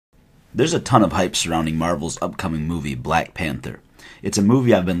There's a ton of hype surrounding Marvel's upcoming movie, Black Panther. It's a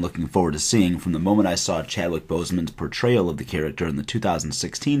movie I've been looking forward to seeing from the moment I saw Chadwick Boseman's portrayal of the character in the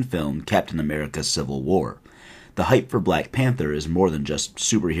 2016 film Captain America Civil War. The hype for Black Panther is more than just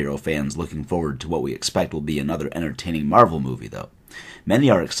superhero fans looking forward to what we expect will be another entertaining Marvel movie, though. Many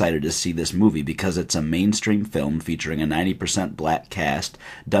are excited to see this movie because it's a mainstream film featuring a 90% black cast,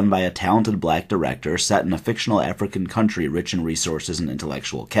 done by a talented black director, set in a fictional African country rich in resources and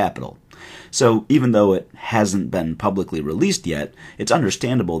intellectual capital. So, even though it hasn't been publicly released yet, it's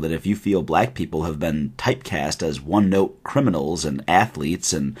understandable that if you feel black people have been typecast as one-note criminals and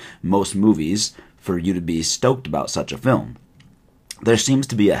athletes in most movies, for you to be stoked about such a film. There seems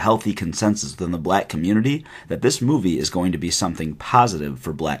to be a healthy consensus within the black community that this movie is going to be something positive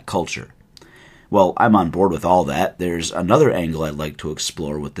for black culture. Well, I'm on board with all that. There's another angle I'd like to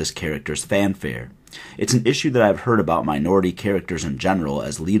explore with this character's fanfare. It's an issue that I've heard about minority characters in general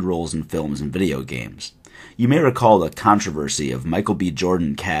as lead roles in films and video games. You may recall the controversy of Michael B.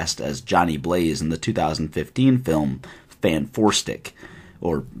 Jordan cast as Johnny Blaze in the 2015 film Fantastic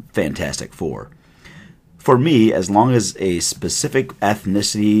Four. For me, as long as a specific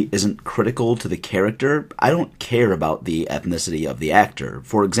ethnicity isn't critical to the character, I don't care about the ethnicity of the actor.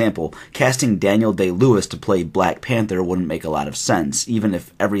 For example, casting Daniel Day-Lewis to play Black Panther wouldn't make a lot of sense, even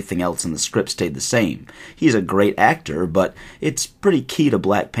if everything else in the script stayed the same. He's a great actor, but it's pretty key to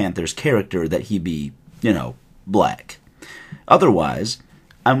Black Panther's character that he be, black. Otherwise,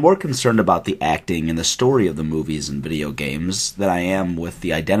 I'm more concerned about the acting and the story of the movies and video games than I am with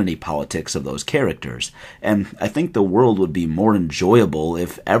the identity politics of those characters, and I think the world would be more enjoyable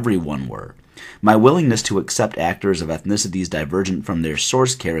if everyone were. My willingness to accept actors of ethnicities divergent from their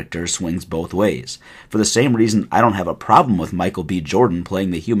source character swings both ways. For the same reason I don't have a problem with Michael B. Jordan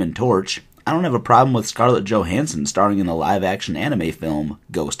playing the Human Torch, I don't have a problem with Scarlett Johansson starring in the live-action anime film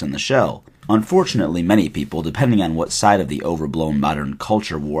Ghost in the Shell. Unfortunately, many people, depending on what side of the overblown modern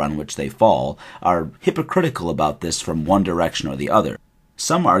culture war on which they fall, are hypocritical about this from one direction or the other.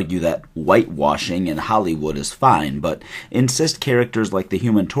 Some argue that whitewashing in Hollywood is fine, but insist characters like the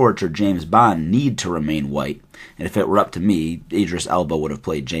Human Torch or James Bond need to remain white, and if it were up to me, Idris Elba would have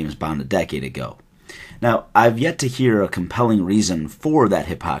played James Bond a decade ago. Now, I've yet to hear a compelling reason for that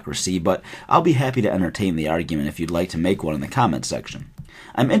hypocrisy, but I'll be happy to entertain the argument if you'd like to make one in the comments section.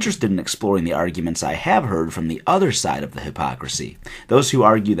 I'm interested in exploring the arguments I have heard from the other side of the hypocrisy, those who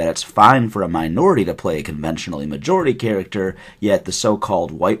argue that it's fine for a minority to play a conventionally majority character, yet the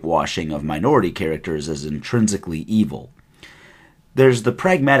so-called whitewashing of minority characters is intrinsically evil. There's the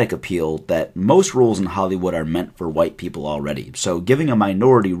pragmatic appeal that most roles in Hollywood are meant for white people already, so giving a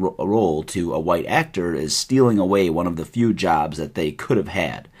minority role to a white actor is stealing away one of the few jobs that they could have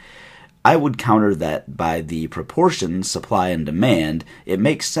had. I would counter that by the proportions, supply and demand, it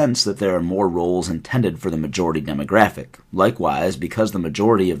makes sense that there are more roles intended for the majority demographic. Likewise, because the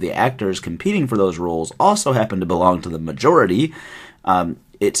majority of the actors competing for those roles also happen to belong to the majority,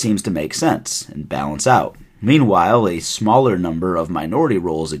 it seems to make sense and balance out. Meanwhile, a smaller number of minority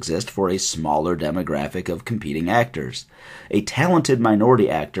roles exist for a smaller demographic of competing actors. A talented minority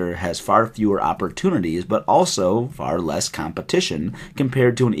actor has far fewer opportunities, but also far less competition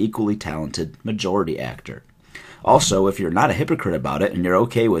compared to an equally talented majority actor. Also, if you're not a hypocrite about it and you're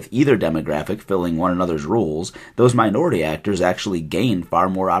okay with either demographic filling one another's roles, those minority actors actually gain far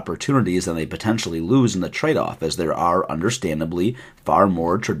more opportunities than they potentially lose in the trade-off, as there are, understandably, far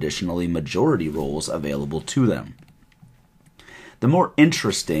more traditionally majority roles available to them. The more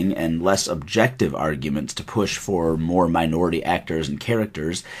interesting and less objective arguments to push for more minority actors and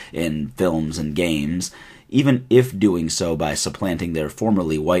characters in films and games, even if doing so by supplanting their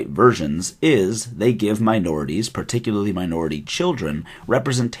formerly white versions, is they give minorities, particularly minority children,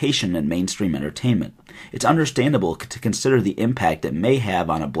 representation in mainstream entertainment. It's understandable to consider the impact it may have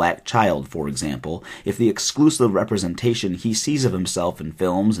on a black child, for example, if the exclusive representation he sees of himself in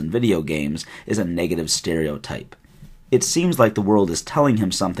films and video games is a negative stereotype. It seems like the world is telling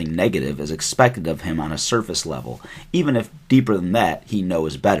him something negative is expected of him on a surface level, even if deeper than that he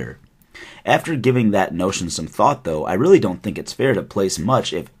knows better. After giving that notion some thought, though, I really don't think it's fair to place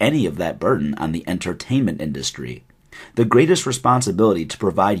much, if any, of that burden on the entertainment industry. The greatest responsibility to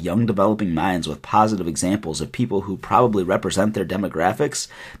provide young developing minds with positive examples of people who probably represent their demographics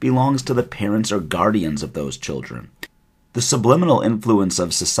belongs to the parents or guardians of those children. The subliminal influence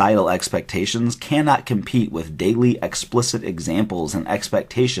of societal expectations cannot compete with daily explicit examples and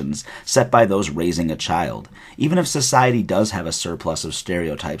expectations set by those raising a child. Even if society does have a surplus of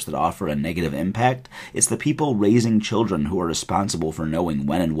stereotypes that offer a negative impact, it's the people raising children who are responsible for knowing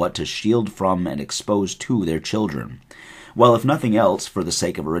when and what to shield from and expose to their children. Well, if nothing else, for the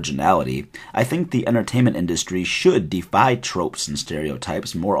sake of originality, I think the entertainment industry should defy tropes and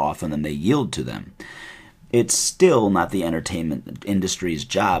stereotypes more often than they yield to them. It's still not the entertainment industry's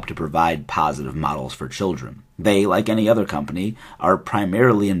job to provide positive models for children. They, like any other company, are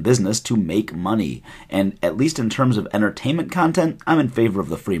primarily in business to make money, and at least in terms of entertainment content, I'm in favor of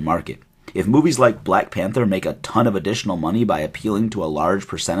the free market. If movies like Black Panther make a ton of additional money by appealing to a large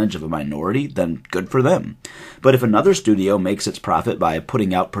percentage of a minority, then good for them. But if another studio makes its profit by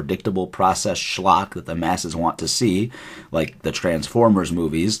putting out predictable processed schlock that the masses want to see, like the Transformers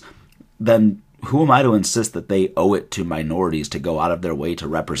movies, then who am I to insist that they owe it to minorities to go out of their way to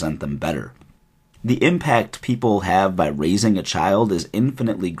represent them better? The impact people have by raising a child is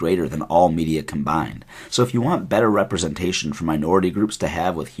infinitely greater than all media combined. So if you want better representation for minority groups to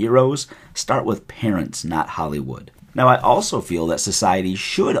have with heroes, start with parents, not Hollywood. Now, I also feel that society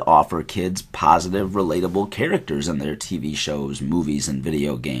should offer kids positive, relatable characters in their TV shows, movies, and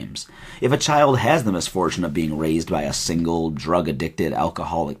video games. If a child has the misfortune of being raised by a single, drug-addicted,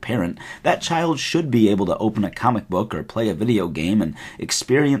 alcoholic parent, that child should be able to open a comic book or play a video game and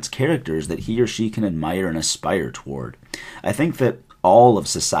experience characters that he or she can admire and aspire toward. I think that all of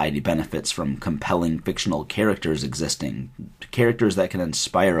society benefits from compelling fictional characters existing, characters that can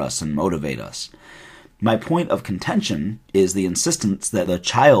inspire us and motivate us. My point of contention is the insistence that the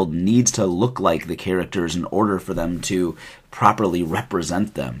child needs to look like the characters in order for them to properly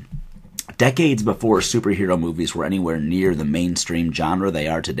represent them. Decades before superhero movies were anywhere near the mainstream genre they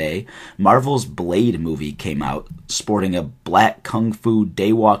are today, Marvel's Blade movie came out, sporting a black kung fu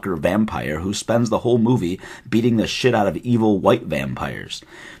daywalker vampire who spends the whole movie beating the shit out of evil white vampires.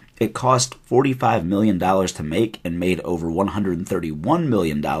 It cost $45 million to make and made over $131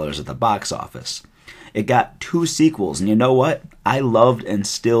 million at the box office. It got 2 sequels, and you know what? I loved and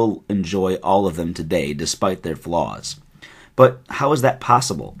still enjoy all of them today, despite their flaws. But how is that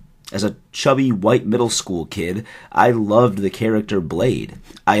possible? As a chubby white middle school kid, I loved the character Blade.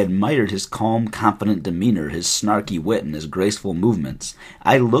 I admired his calm, confident demeanor, his snarky wit, and his graceful movements.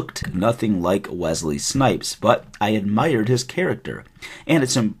 I looked nothing like Wesley Snipes, but I admired his character, and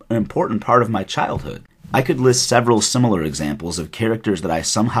it's an important part of my childhood. I could list several similar examples of characters that I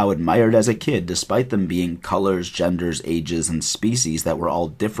somehow admired as a kid, despite them being colors, genders, ages, and species that were all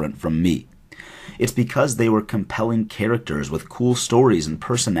different from me. It's because they were compelling characters with cool stories and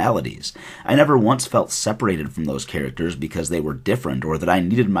personalities. I never once felt separated from those characters because they were different or that I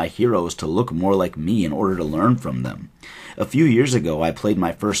needed my heroes to look more like me in order to learn from them. A few years ago, I played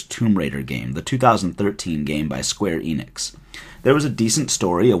my first Tomb Raider game, the 2013 game by Square Enix. There was a decent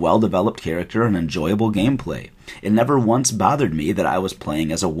story, a well-developed character, and enjoyable gameplay. It never once bothered me that I was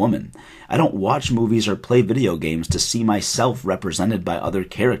playing as a woman. I don't watch movies or play video games to see myself represented by other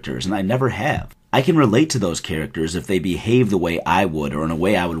characters, and I never have. I can relate to those characters if they behave the way I would or in a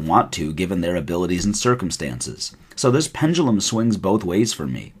way I would want to given their abilities and circumstances. So this pendulum swings both ways for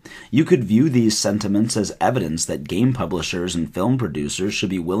me. You could view these sentiments as evidence that game publishers and film producers should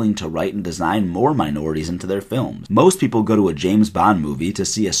be willing to write and design more minorities into their films. Most people go to a James Bond movie to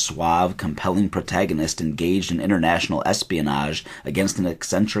see a suave, compelling protagonist engaged in international espionage against an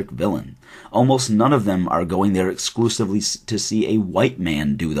eccentric villain. Almost none of them are going there exclusively to see a white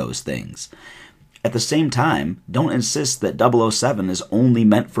man do those things. At the same time, don't insist that 007 is only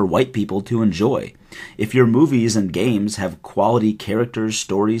meant for white people to enjoy. If your movies and games have quality characters,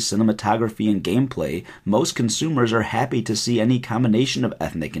 stories, cinematography, and gameplay, most consumers are happy to see any combination of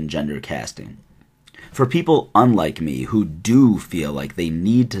ethnic and gender casting. For people unlike me who do feel like they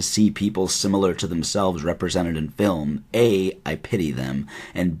need to see people similar to themselves represented in film, A, I pity them,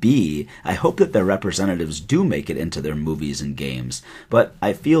 and B, I hope that their representatives do make it into their movies and games, but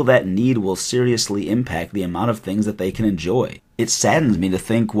I feel that need will seriously impact the amount of things that they can enjoy. It saddens me to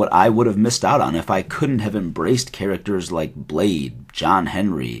think what I would have missed out on if I couldn't have embraced characters like Blade, John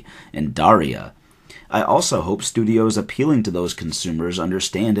Henry, and Daria. I also hope studios appealing to those consumers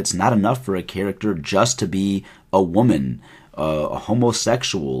understand it's not enough for a character just to be a woman, a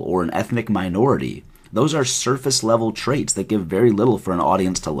homosexual, or an ethnic minority. Those are surface-level traits that give very little for an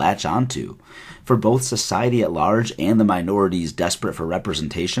audience to latch onto. For both society at large and the minorities desperate for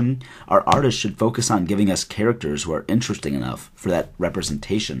representation, our artists should focus on giving us characters who are interesting enough for that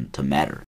representation to matter.